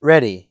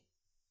Ready.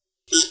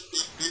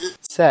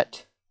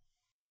 Set.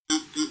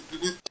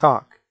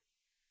 Talk.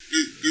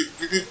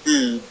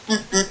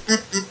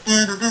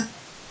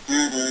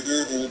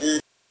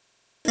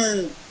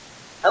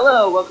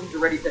 Hello, welcome to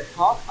Ready Set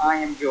Talk. I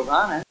am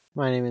Giovanna,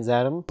 My name is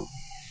Adam.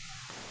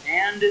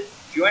 and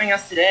joining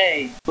us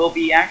today will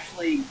be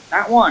actually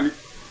not one,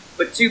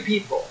 but two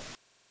people.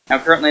 Now,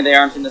 currently they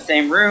aren't in the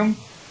same room,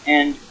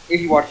 and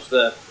if you watched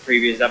the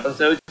previous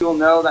episodes, you'll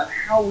know that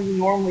how we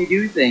normally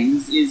do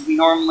things is we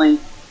normally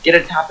get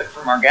a topic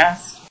from our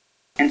guest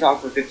and talk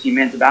for 15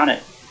 minutes about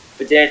it.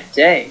 But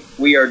today,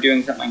 we are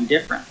doing something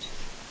different.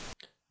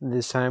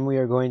 This time we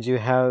are going to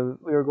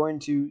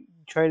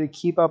try to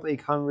keep up a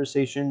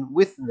conversation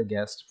with the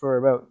guest for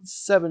about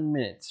 7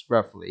 minutes,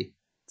 roughly,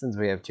 since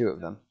we have two of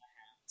them.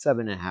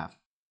 7.5,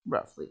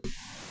 roughly.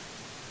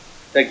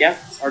 The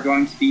guests are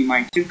going to be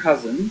my two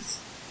cousins.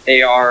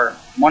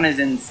 One is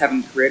in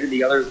 7th grade,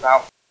 the other is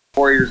about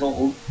 4 years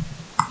old.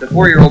 The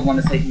 4-year-old one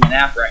is taking a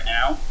nap right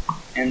now,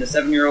 and the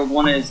 7-year-old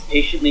one is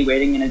patiently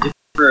waiting in a different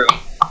room.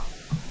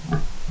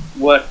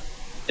 What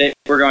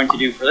we're going to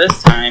do for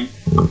this time,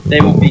 they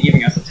won't be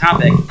giving us a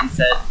topic.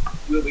 Instead,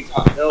 we'll be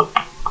talking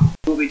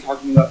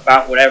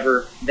about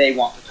whatever they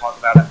want to talk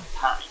about at the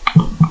time.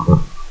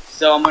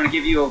 So I'm going to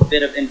give you a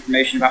bit of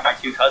information about my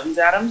two cousins,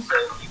 Adam, so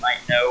you might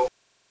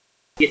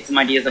get some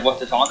ideas of what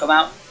to talk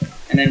about,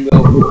 and then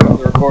we'll put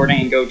the recording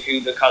and go to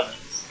the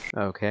cousins.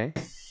 Okay.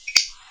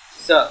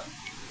 So,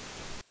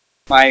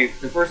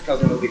 the first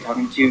cousin we'll be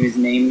talking to, his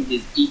name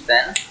is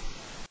Ethan.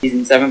 He's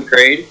in 7th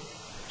grade.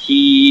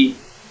 He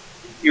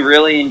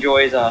really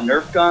enjoys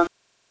Nerf guns,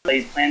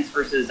 plays Plants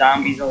vs.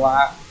 Zombies a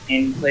lot,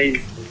 and plays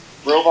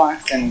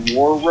Roblox and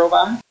War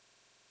Robot.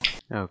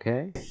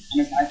 Okay. On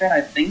his iPad,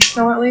 I think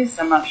so at least.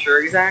 I'm not sure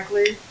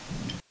exactly.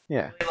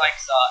 Yeah. He really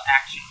likes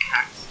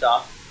action-packed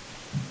stuff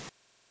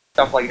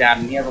like that,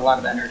 and he has a lot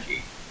of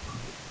energy.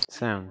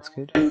 Sounds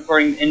good. I'm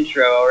recording the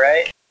intro,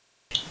 alright?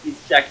 He's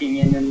checking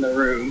in the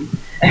room.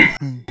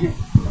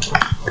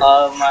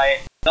 My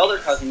other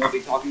cousin we'll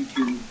be talking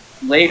to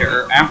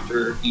later,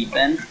 after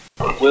Ethan,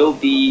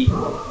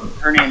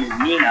 her name is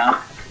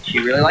Nina. She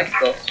really likes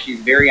books,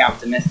 she's very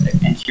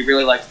optimistic, and she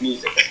really likes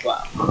music as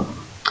well.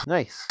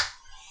 Nice.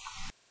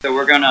 So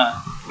we can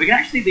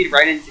actually lead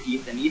right into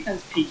Ethan.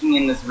 Ethan's peeking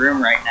in this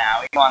room right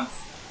now.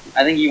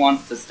 I think he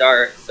wants to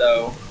start,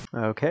 so...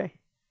 Okay.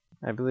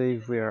 I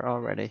believe we are all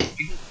ready.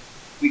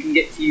 We can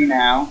get to you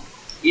now.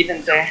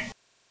 Ethan, say...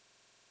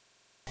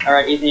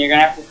 Alright, Ethan, you're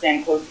gonna have to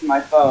stand close to my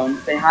phone.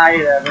 Say hi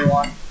to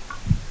everyone.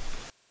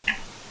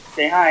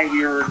 Say hi,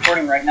 we're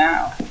recording right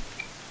now.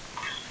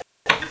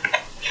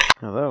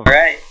 Hello.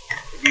 Alright,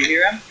 did you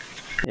hear him?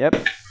 Yep.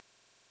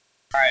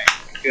 Alright,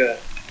 good.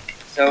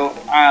 So,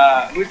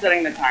 who's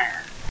setting the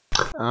timer?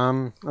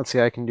 Let's see,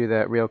 I can do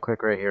that real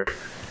quick right here.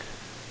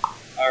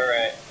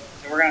 Alright,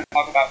 so we're gonna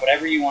talk about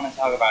whatever you want to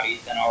talk about,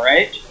 Ethan,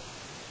 alright?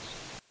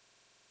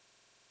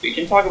 We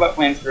can talk about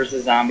Plants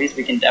vs. Zombies,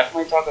 we can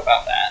definitely talk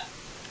about that.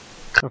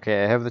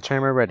 Okay, I have the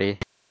timer ready.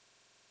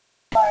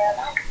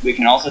 We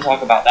can also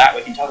talk about that,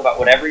 we can talk about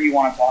whatever you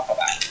want to talk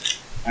about.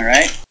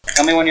 Alright?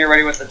 Tell me when you're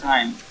ready with the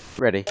time.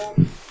 Ready.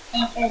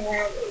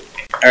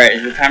 Alright,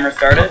 is the timer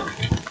started?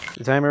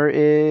 The timer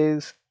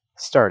is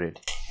started.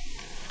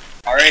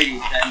 Alright,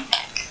 Ethan.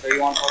 So you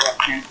want to talk about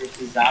Plants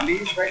vs.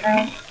 Zombies right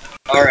now?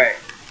 Alright.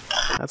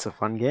 That's a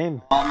fun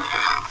game.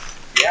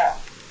 Yeah.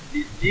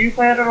 Do you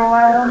play it at all,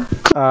 Adam?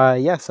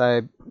 Yes,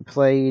 I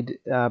played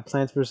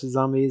Plants vs.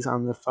 Zombies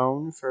on the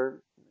phone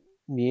for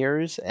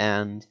years,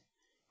 and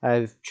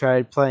I've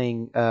tried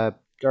playing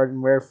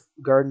Garden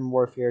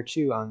Warfare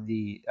 2 on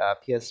the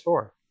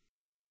PS4.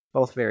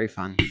 Both very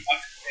fun.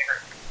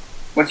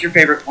 What's your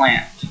favorite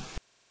plant?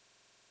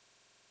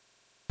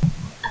 A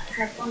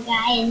purple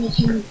guy, and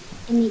he can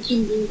do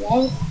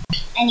this,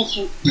 and he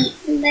can eat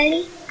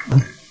somebody.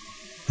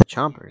 The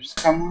Chompers.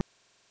 Someone?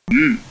 I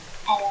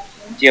love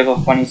him. Do you have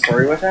a funny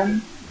story with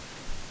him?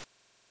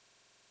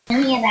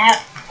 Tell me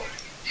about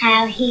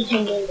how he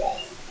can do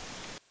this.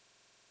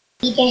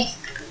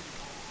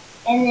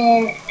 And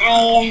then I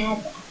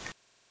have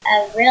a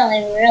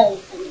really, really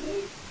funny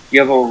one. You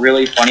have a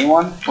really funny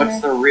one?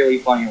 What's the really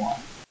funny one?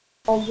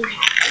 Well, you have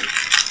him.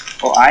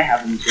 Well, I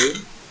have him too.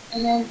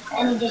 And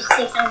he just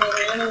sticks on the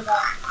and and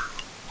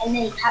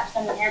then he pops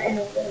something out and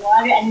then the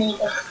water, and then he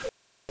goes to sleep.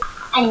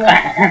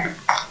 Anyway,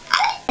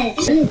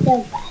 it's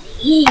so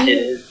funny. It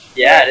is.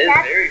 Yeah, it is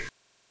very.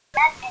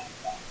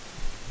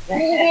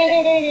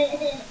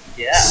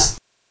 Yeah.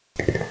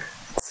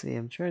 Let's see,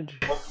 I'm trying to...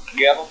 Do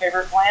you have a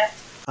favorite plant?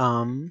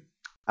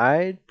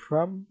 I'd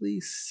probably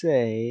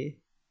say...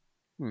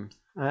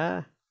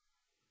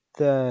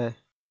 the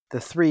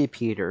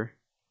three-peater.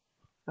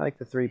 I like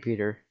the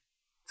three-peater.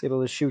 It's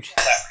able to shoot.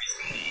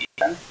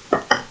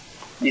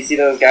 You see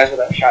those guys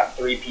that shot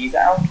 3 peas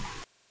out?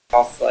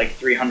 Costs like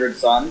 300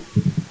 sun.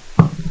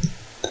 I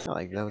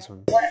like those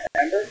ones.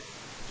 Remember?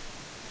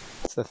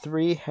 It's the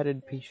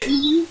three-headed pea.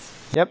 Peas.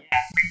 Yep.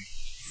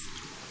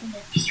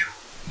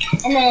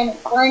 And then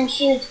one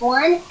shoots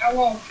one, and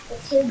then the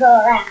two go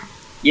around.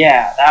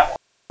 Yeah, that one.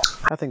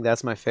 I think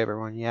that's my favorite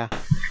one, yeah.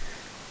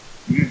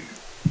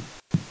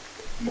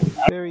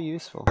 Very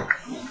useful.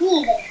 Me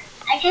either.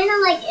 I kind of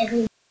like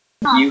every.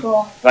 Oh, You-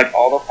 cool. Like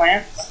all the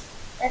plants,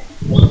 That's the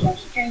thing. I'm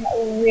just trying to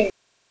really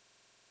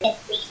get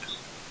tasty.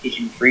 you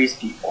can freeze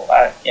people.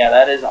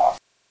 That is awesome.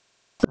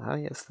 Ah,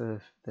 yes, the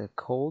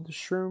cold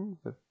shroom,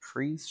 the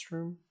freeze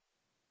shroom.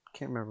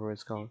 Can't remember what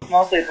it's called.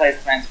 Mostly plays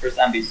Plants vs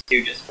Zombies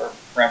too, just for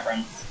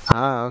reference.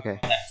 Ah, okay.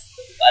 That's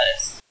the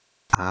lettuce.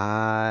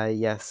 Ah,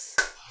 yes.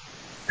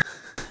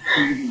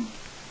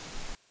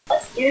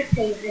 What's your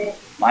favorite?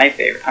 My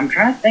favorite. I'm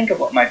trying to think of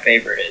what my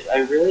favorite is.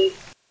 I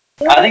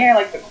think I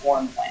like the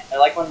corn plant. I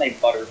like when they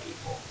butter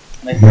people.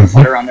 When they put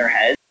butter on their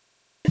head.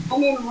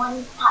 And then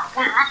one top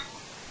got.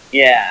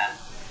 Yeah.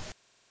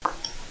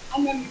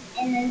 And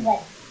then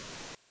what?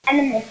 And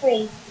then they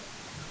freeze.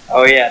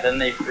 Oh yeah, then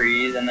they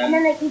freeze and And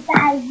then... then they keep the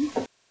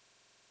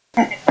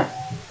ice.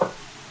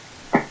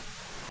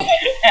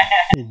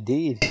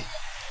 Indeed.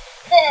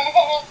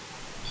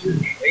 You're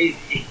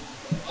crazy.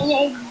 And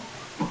then,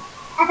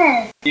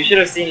 You should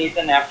have seen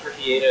Ethan after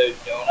he ate a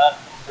donut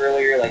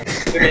earlier. Like,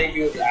 today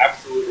he was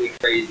absolutely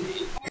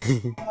crazy.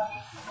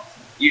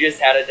 You just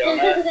had a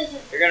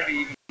donut? You're gonna be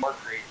even more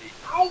crazy.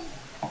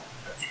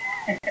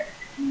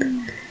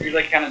 You're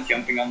like kind of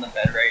jumping on the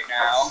bed right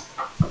now.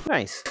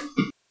 Nice.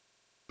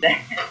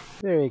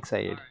 Very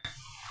excited.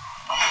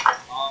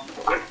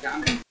 What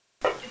zombies do you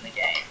like in the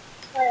game?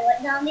 Wait,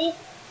 what zombies?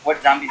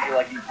 What zombies do you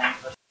like in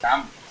Plants vs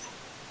Zombies?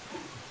 Do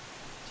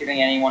you think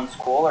anyone's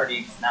cool, or do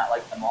you just not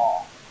like them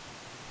all?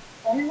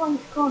 One of them's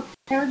cool.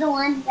 They're the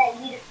ones that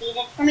you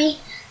defeated for me.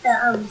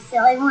 The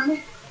silly one.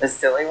 The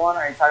silly one?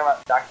 Are you talking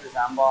about Dr.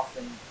 Zomboss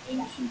in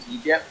ancient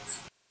Egypt?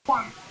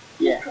 Yeah.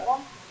 Yeah.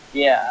 Cool.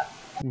 Yeah.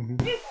 Hmm.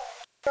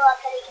 So I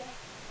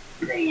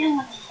could him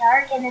with the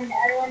shark, and then the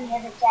other one he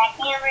has a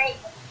jackhammer.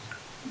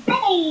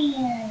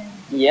 Bam!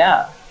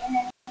 Yeah. And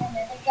then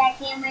another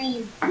jackhammer,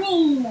 you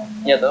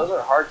bam! Yeah, those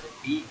are hard to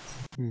beat.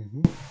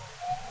 Hmm.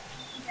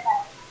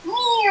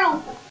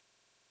 Meow!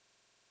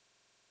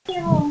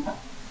 Meow!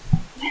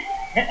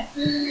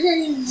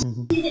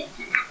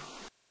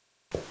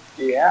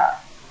 Yeah.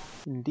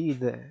 Indeed,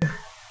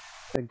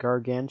 the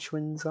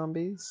gargantuan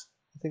zombies,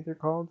 I think they're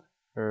called.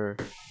 Or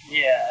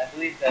Yeah, I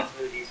believe that's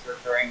what he's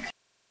referring to.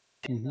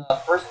 Mhm. The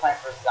first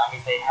Plants vs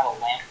Zombies, they have a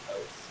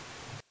lamppost.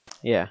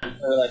 yeah,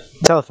 Or like,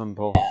 telephone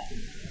pole.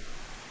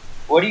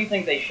 what do you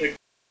think they should?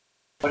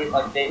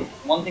 One thing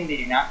they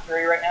do not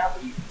carry right now,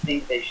 but you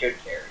think they should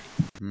carry.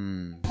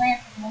 Hmm.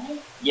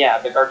 Yeah,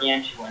 the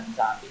gargantuan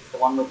zombies, the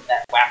one with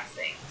that wax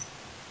things.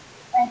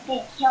 Like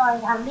they kill our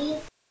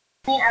zombies,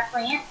 plant our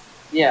plants,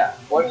 Yeah.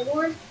 the What big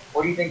one.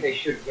 What do you think they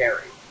should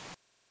carry?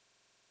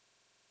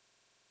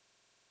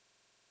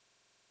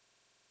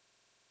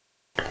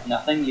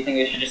 Nothing. You think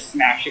they should just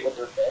smash it with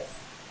their fists?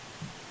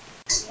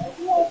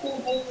 Maybe I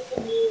think they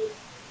should use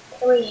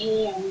 3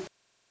 hands.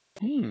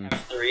 Hmm.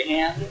 Have 3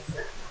 hands?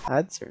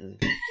 I'd certainly.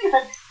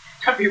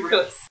 That'd be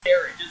really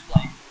scary. Just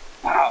like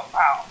pow,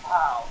 pow,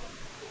 pow.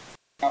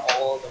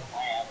 All of the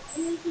plants.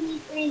 And you can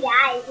use 3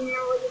 guys, and then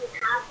we'll use a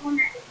top one.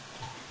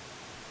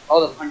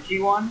 Oh, the punchy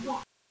one?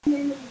 And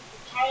then we use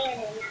the cannon,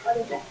 and that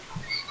would be and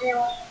then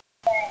we'll use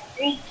the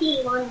 3 key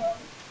one.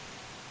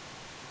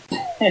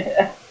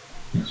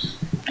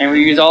 And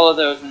we use all of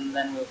those, and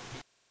then we'll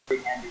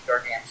three-handed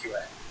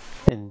gargantuan.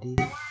 Indeed.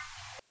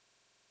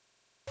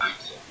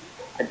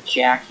 A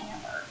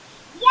jackhammer.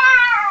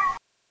 Yeah!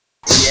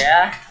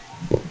 Yeah.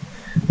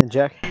 And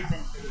Jack.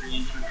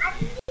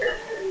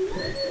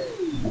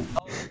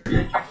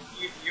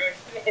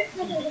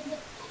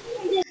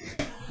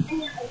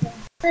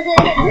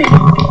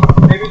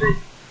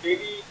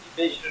 Maybe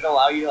they should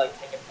allow you to like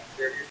take a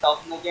picture of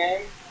yourself in the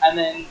game, and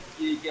then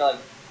you get like,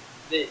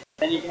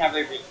 then you can have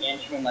a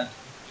gargantuan like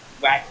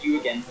whack you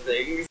against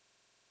things,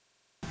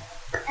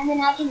 And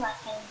then I can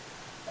whack him.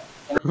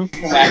 and then you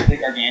can whack the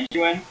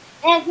gargantuan.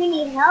 And if you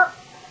need help,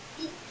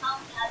 just call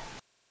me out.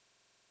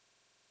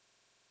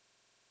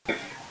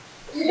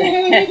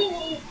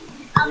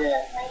 I'll do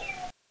it later.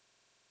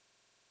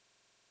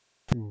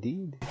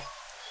 Indeed.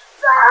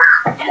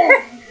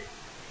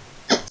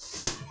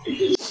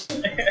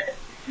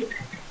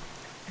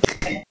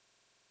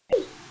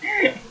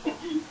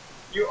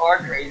 You are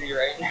crazy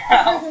right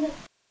now.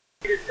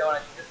 You just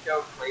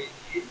go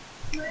crazy.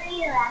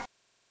 Maria.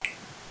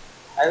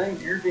 I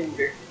think you're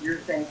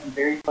saying some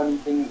very funny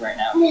things right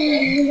now.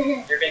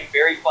 You're being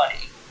very funny.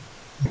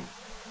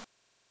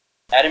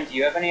 Adam, do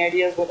you have any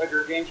ideas what a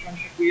gargantuan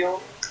should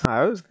wield?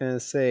 I was gonna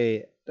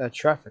say a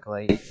traffic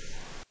light.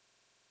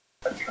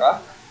 A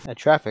truck? A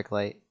traffic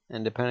light,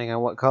 and depending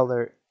on what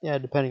color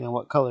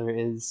it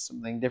is,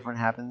 something different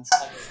happens.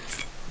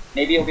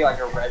 Maybe it'll be like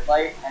a red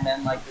light, and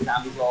then like the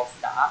zombies will all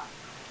stop.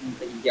 And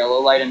it's like a yellow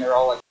light, and they're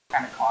all like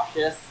kind of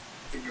cautious.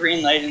 It's a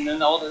green light, and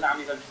then all the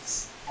zombies are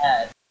just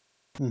head.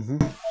 Mm-hmm.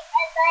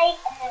 Light,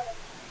 and then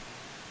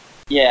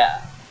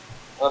Yeah.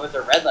 Well, if it's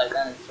a red light,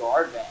 then it's to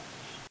our advantage.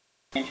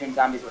 Ancient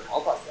zombies would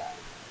help us then.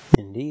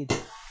 Indeed.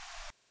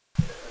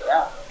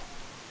 Yeah.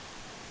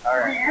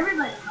 Alright.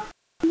 everybody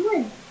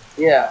win.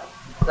 Yeah.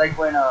 It's like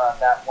when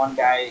that one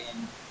guy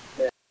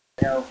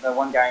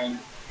in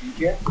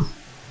Egypt,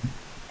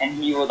 and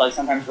he would like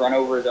sometimes run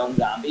over his own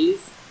zombies.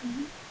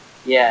 Mhm.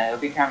 Yeah, it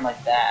would be kind of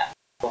like that.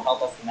 It will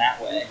help us in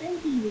that way.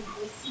 You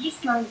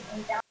just know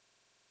him down.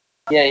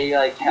 Yeah, he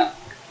like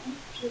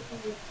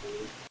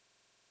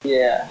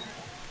yeah.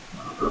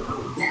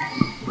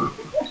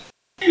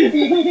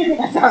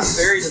 That sounds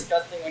very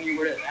disgusting when you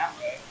word it that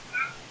way.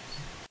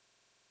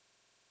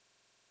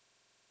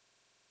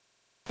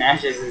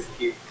 Ashes is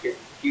cute because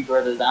cute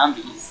are the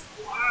zombies.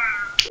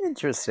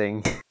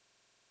 Interesting.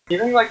 You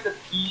think like the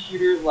pea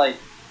shooters like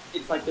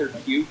it's like they're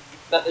cute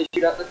that they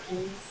shoot out the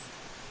peas?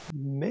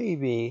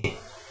 Maybe.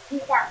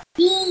 He's got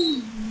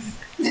bees.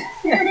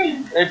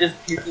 They're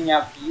just puking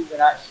out peas, they're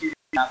not shooting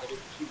out, they're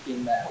just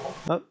puking them.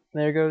 Oh,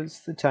 there goes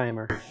the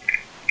timer.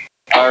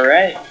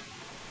 Alright.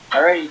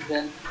 Alright,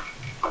 Ethan.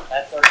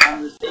 That's our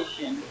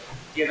conversation.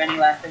 Do you have any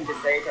last thing to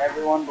say to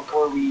everyone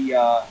before we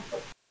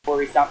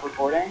stop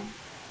recording?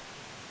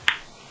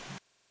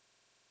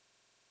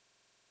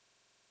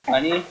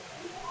 Honey?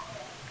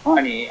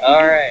 Honey,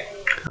 alright.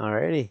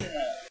 Alrighty.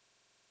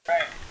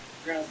 Alright.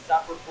 We're gonna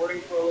stop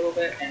recording for a little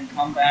bit and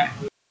come back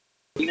with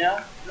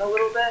Nina in a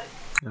little bit.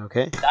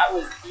 Okay. That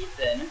was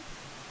Ethan.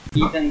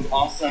 Ethan's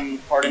awesome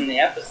part in the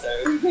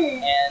episode.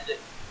 And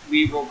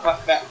we will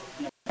cut back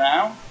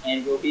now,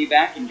 and we'll be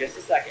back in just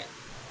a second.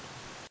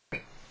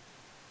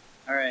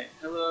 Alright,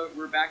 hello,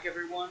 we're back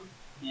everyone,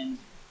 and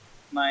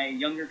my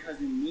younger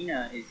cousin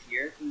Nina is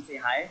here. Can you say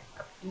hi,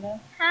 Nina?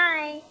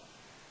 Hi.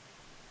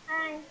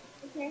 Hi.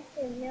 It's nice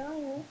to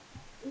know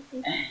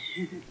you.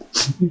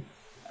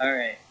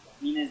 Alright,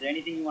 Nina, is there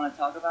anything you want to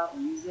talk about?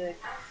 Music?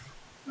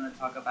 You want to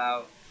talk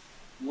about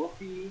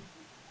Wolfie?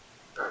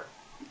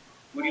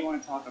 What do you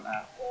want to talk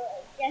about?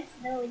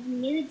 Just those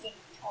music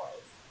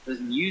toys. Those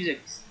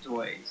music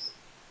toys.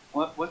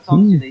 What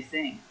songs do they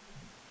sing?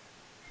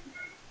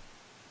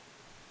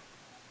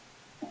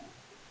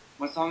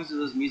 What songs do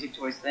those music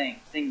toys sing?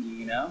 Do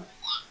you know?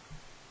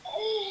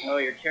 Oh,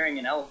 you're carrying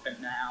an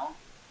elephant now.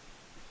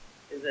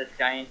 There's a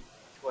giant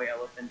toy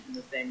elephant in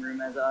the same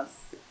room as us.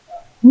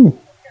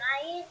 Giant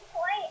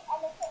toy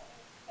elephant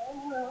in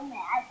the same room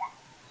as us.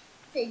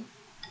 It's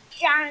a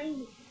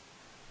giant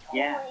toy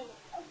Yeah.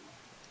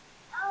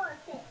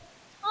 elephant.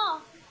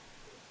 Oh.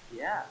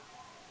 Yeah.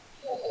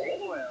 Big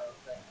toy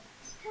elephant.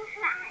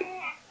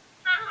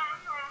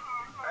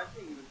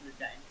 Crushing with the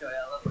giant toy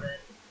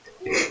elephant.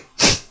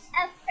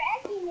 A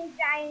freshing a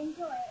giant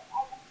toy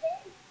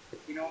elephant?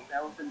 You know what the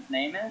elephant's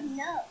name is?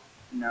 No.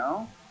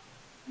 No?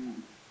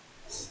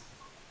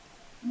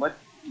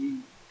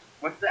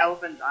 What's the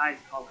elephant's eyes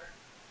color?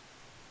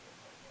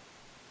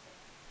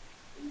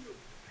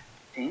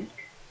 Pink?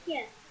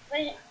 Yeah, but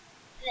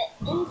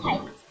the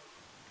inside is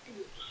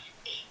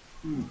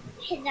black.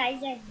 His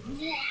eyes are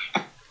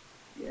black.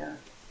 Yeah.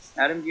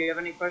 Adam, do you have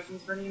any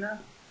questions for Nina?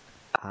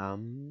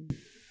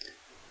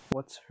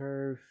 What's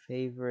her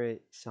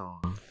favorite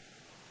song?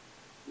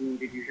 Ooh,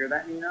 did you hear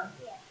that, Nina?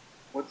 Yeah.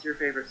 What's your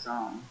favorite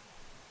song?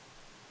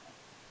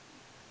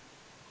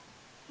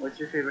 What's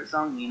your favorite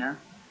song, Nina?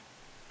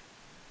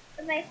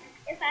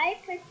 If I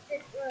push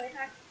this really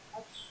hard,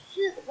 I'll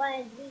shoot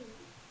one of these.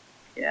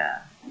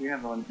 Yeah, you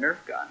have a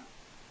Nerf gun.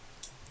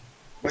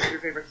 What's your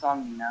favorite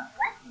song, Nina?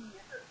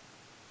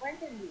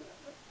 What's a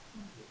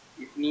nerf?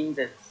 It means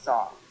it's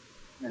soft.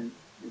 And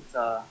it's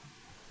a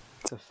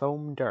It's a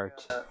foam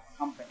dart.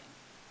 company.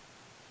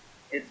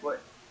 It's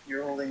what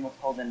you're holding what's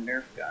called a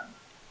Nerf gun.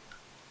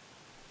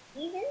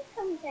 Even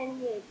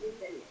sometimes you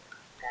use a nerf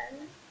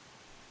gun.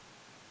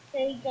 So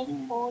you just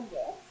hold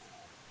this.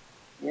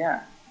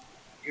 Yeah.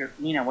 Here,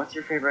 Nina, what's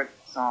your favorite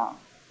song?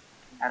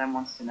 Adam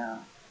wants to know.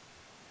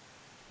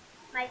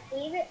 My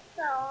favorite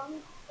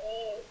song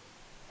is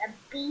The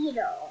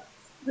Beatles.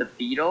 The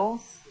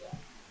Beatles? Yeah.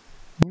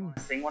 You want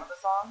to sing one of the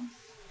songs?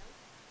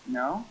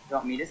 No? You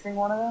want me to sing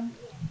one of them?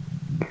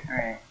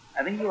 Alright.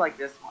 I think you like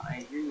this one.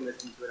 I hear you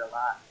listen to it a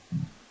lot.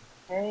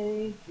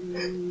 Hey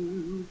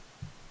Jude.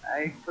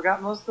 I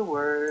forgot most of the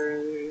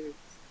words.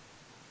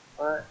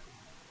 But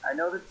I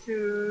know the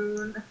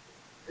tune.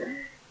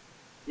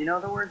 You know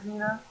the words,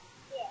 Nina?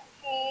 Yeah.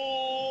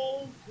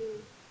 Hey,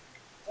 Jude,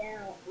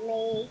 don't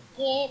make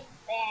it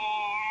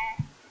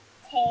bad.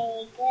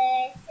 Take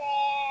a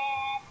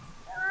sad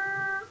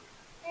song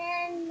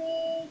and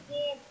make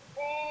it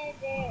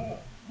better.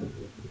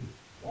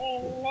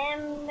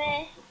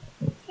 Remember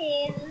to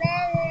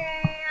let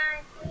it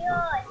on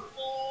your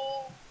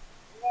skin.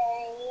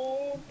 Then you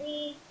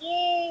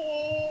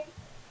begin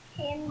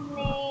to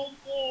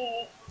make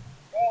it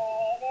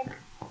better,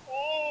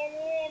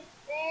 better,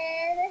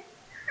 better.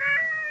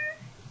 Ah.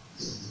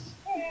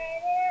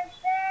 Better,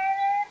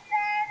 better,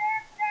 better,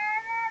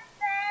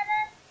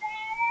 better,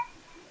 better,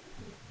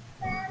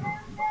 better,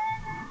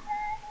 better,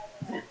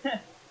 better.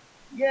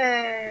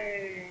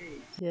 Yay!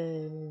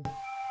 Yay!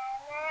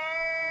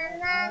 Na,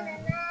 na,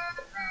 na,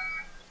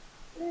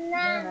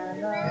 na,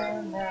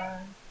 na, na.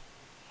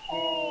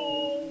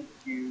 Hey,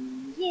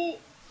 Jude,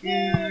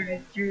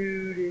 Jude,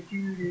 Jude,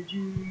 Jude, Jude,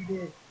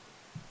 Jude.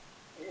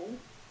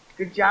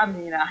 Good job,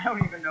 Nina. I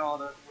don't even know all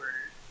those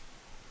words.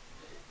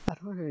 I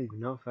don't even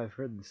know if I've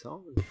heard the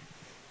song.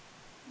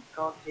 It's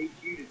called Hey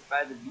Jude. It's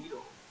by the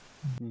Beatles.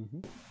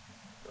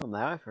 Well,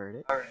 now I've heard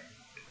it. Alright.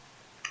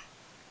 Do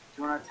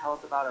you want to tell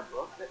us about a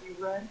book that you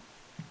read?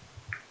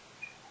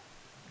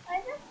 I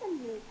read some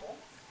new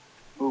books.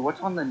 Ooh,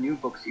 what's one of the new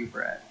books you've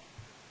read?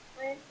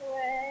 I've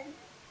read,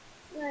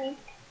 like,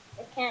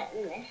 The Cat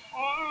in the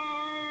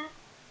Hat.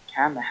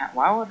 Cat in the Hat.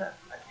 Why would a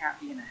cat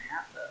be in a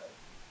hat, though?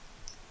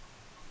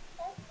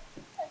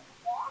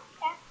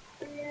 Cat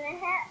in the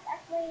Hat,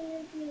 that's what you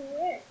usually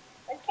wear.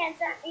 But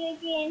cats aren't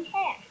usually in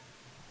hats.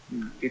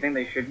 Do you think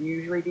they shouldn't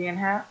usually be in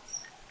hats?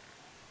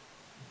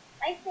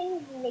 I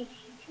think they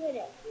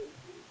shouldn't be.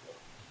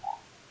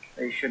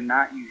 They should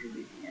not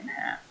usually be in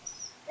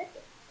hats.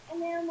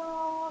 And they're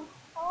more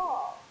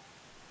tall.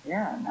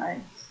 Yeah,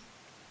 nice.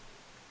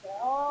 So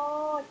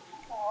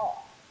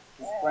tall.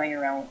 He's playing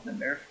around with the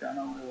Nerf gun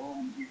a little,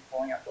 and he's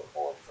pulling out the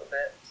bullets a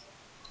bit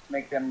to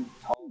make them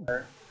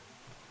taller.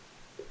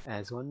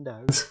 As one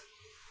does.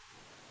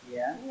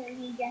 Yeah? And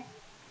then you just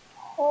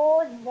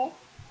hold this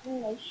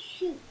and they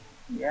shoot.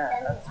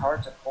 Yeah, that's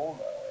hard to pull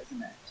though,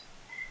 isn't it?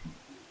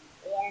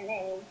 Yeah, and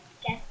then you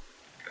just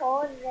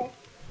hold this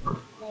and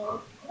then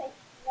push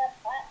the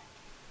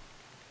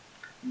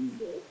button.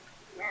 See?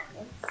 That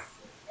makes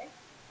sense.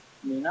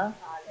 Nina?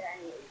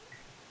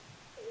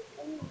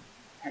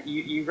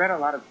 You read a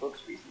lot of books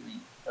recently,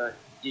 but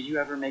did you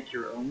ever make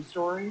your own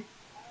story?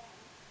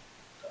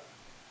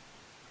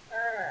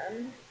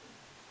 I'm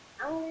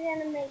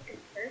gonna make a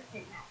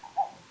person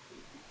out of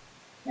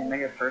it. And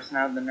make a person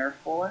out of the Nerf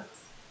bullets?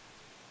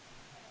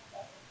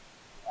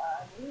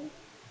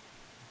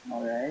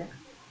 Alright.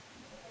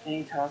 Can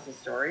you tell us a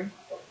story?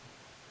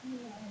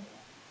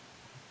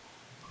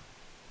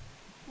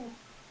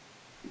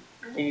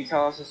 Can you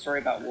tell us a story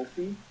about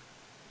Wolfie?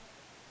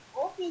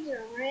 Wolfie's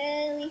a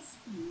really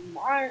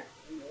smart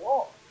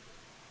wolf.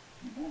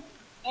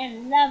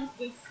 And loves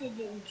to sit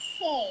in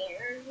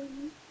chairs.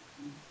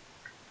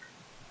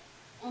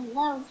 And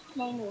loves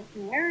playing with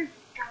Nerf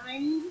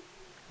guns.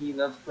 He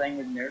loves playing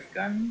with Nerf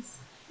guns?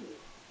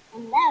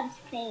 And loves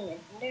playing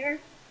with Nerf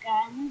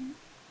guns.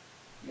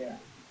 Yeah.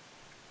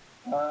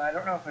 I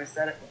don't know if I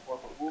said it before,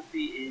 but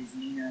Wolfie is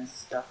Nina's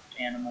stuffed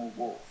animal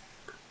wolf.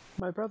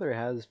 My brother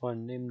has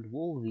one named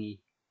Wolvie.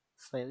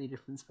 Slightly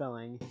different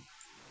spelling.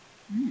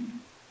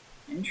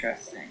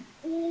 Interesting.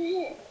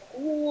 Why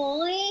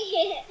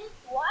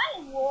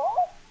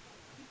wolf?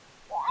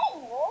 Why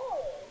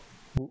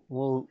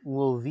wolf?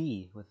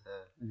 Wolvie with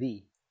a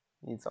V.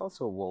 It's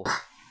also a wolf.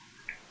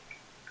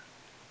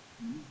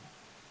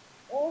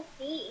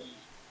 Wolfie.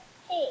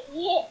 Hey,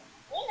 yeah,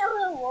 we know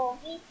who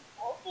Wolfie.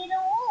 Wolfie the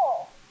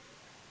wolf.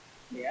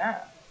 Yeah.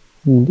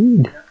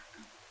 Indeed.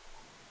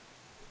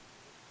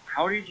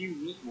 How did you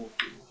meet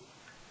Wolfie?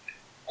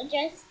 I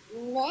just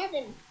met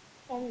him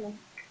from the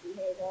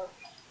little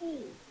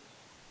cave.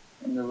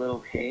 In the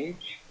little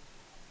cage?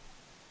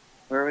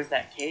 Where was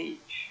that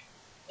cage?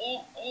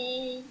 It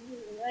is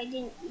right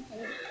in Ethan's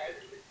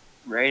bedroom.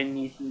 Right in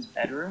Ethan's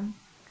bedroom?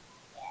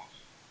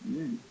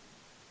 Yeah.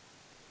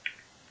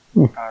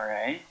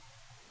 Alright.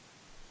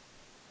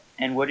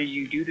 And what did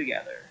you do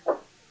together?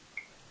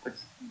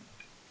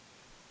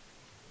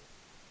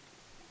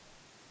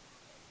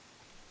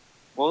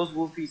 What was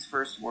Wolfie's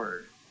first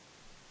word?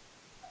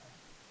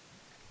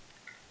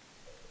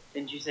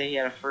 Didn't you say he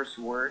had a first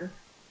word?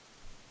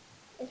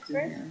 His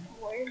first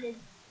word is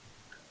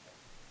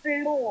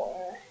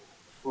floor.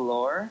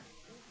 Floor?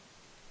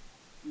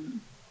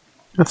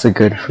 That's a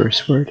good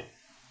first word.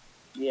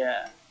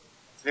 Yeah.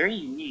 It's very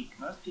unique.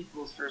 Most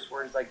people's first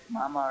word is like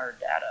mama or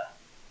dada.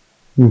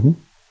 Mm-hmm.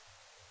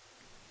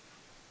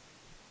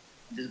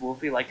 Does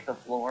Wolfie like the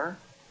floor?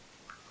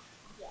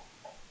 Yes.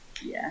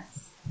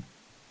 Yes.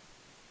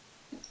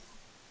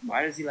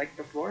 Why does he like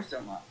the floor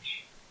so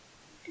much?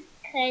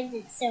 Because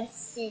it's so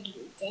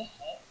silly to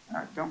hit.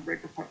 Don't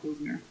break apart those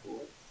Nerf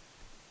bullets.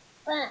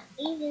 But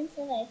even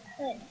so I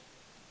could.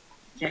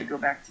 Can't go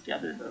back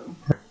together though.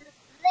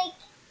 Like,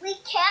 we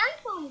can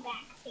come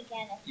back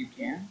together. You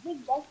can? We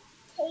just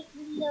take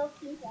the little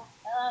piece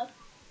off,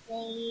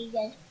 then you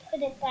just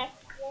put it back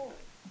together.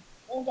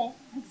 And just,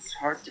 It's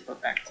hard to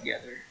put back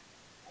together.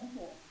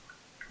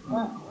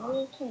 but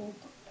we can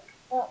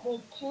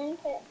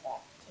put it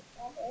back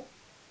together.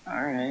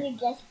 Alright. You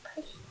just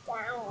push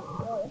down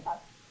really hard,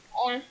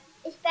 and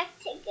it's back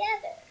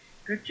together.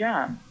 Good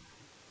job.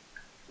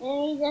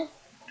 And you just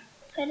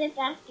put it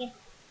back in.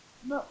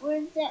 But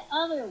where's the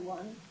other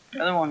one? The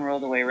other one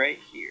rolled away right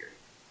here.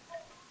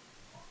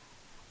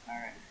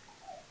 Alright.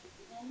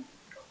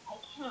 I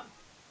can't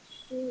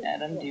see.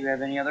 Adam, do you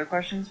have any other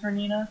questions for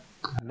Nina?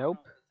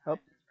 Nope. Oh,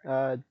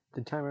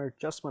 the timer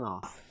just went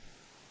off.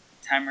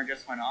 Timer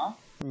just went off.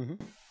 Mm-hmm.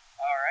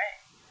 Alright.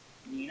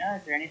 Nina,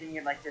 is there anything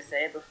you'd like to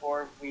say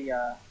before we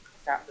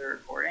stop the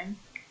recording?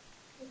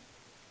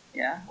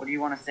 Yeah? What do you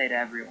want to say to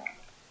everyone?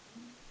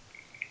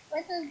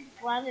 What's his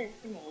brother's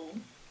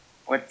name?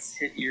 What's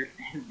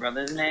his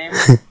brother's name?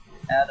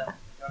 Adam,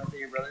 you want to say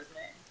your brother's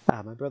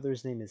name? My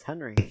brother's name is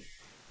Henry.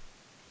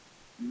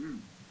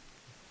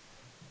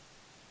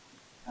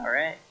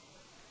 Alright.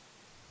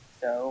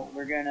 So,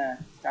 we're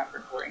gonna stop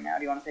recording now.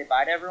 Do you want to say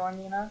bye to everyone,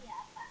 Nina?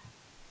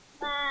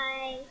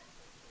 Bye.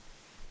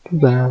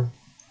 Goodbye.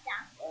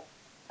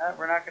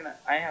 We're not gonna.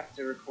 I have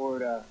to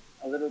record a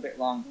little bit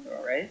longer,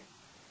 alright?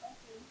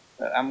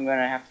 But I'm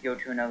gonna have to go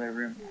to another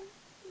room.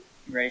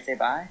 You ready to say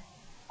bye?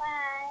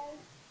 Bye.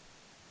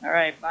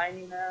 Alright, bye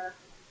Nina.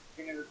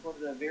 You're gonna record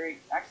to the very.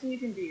 Actually, you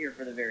can be here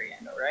for the very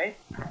end, alright?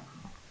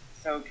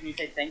 So, can you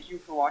say thank you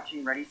for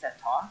watching Ready Set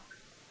Talk?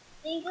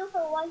 Thank you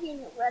for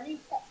watching Ready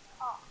Set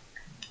Talk.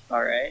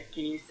 Alright,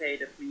 can you say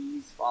to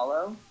please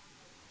follow?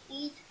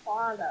 Please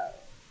follow.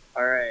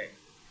 Alright.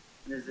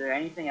 Is there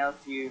anything else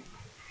you'd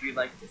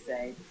like to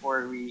say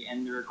before we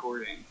end the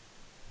recording?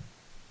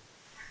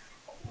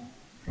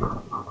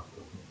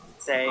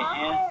 Say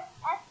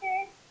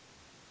After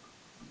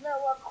the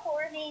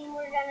recording,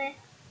 we're gonna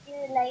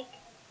do like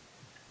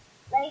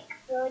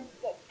build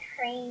the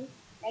train,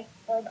 like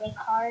build the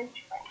car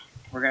track.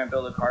 We're gonna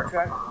build a car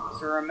track.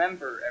 So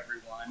remember,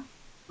 everyone,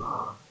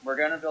 we're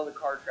gonna build a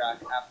car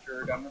track after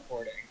we're done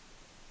recording.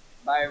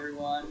 Bye,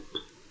 everyone.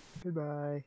 Goodbye.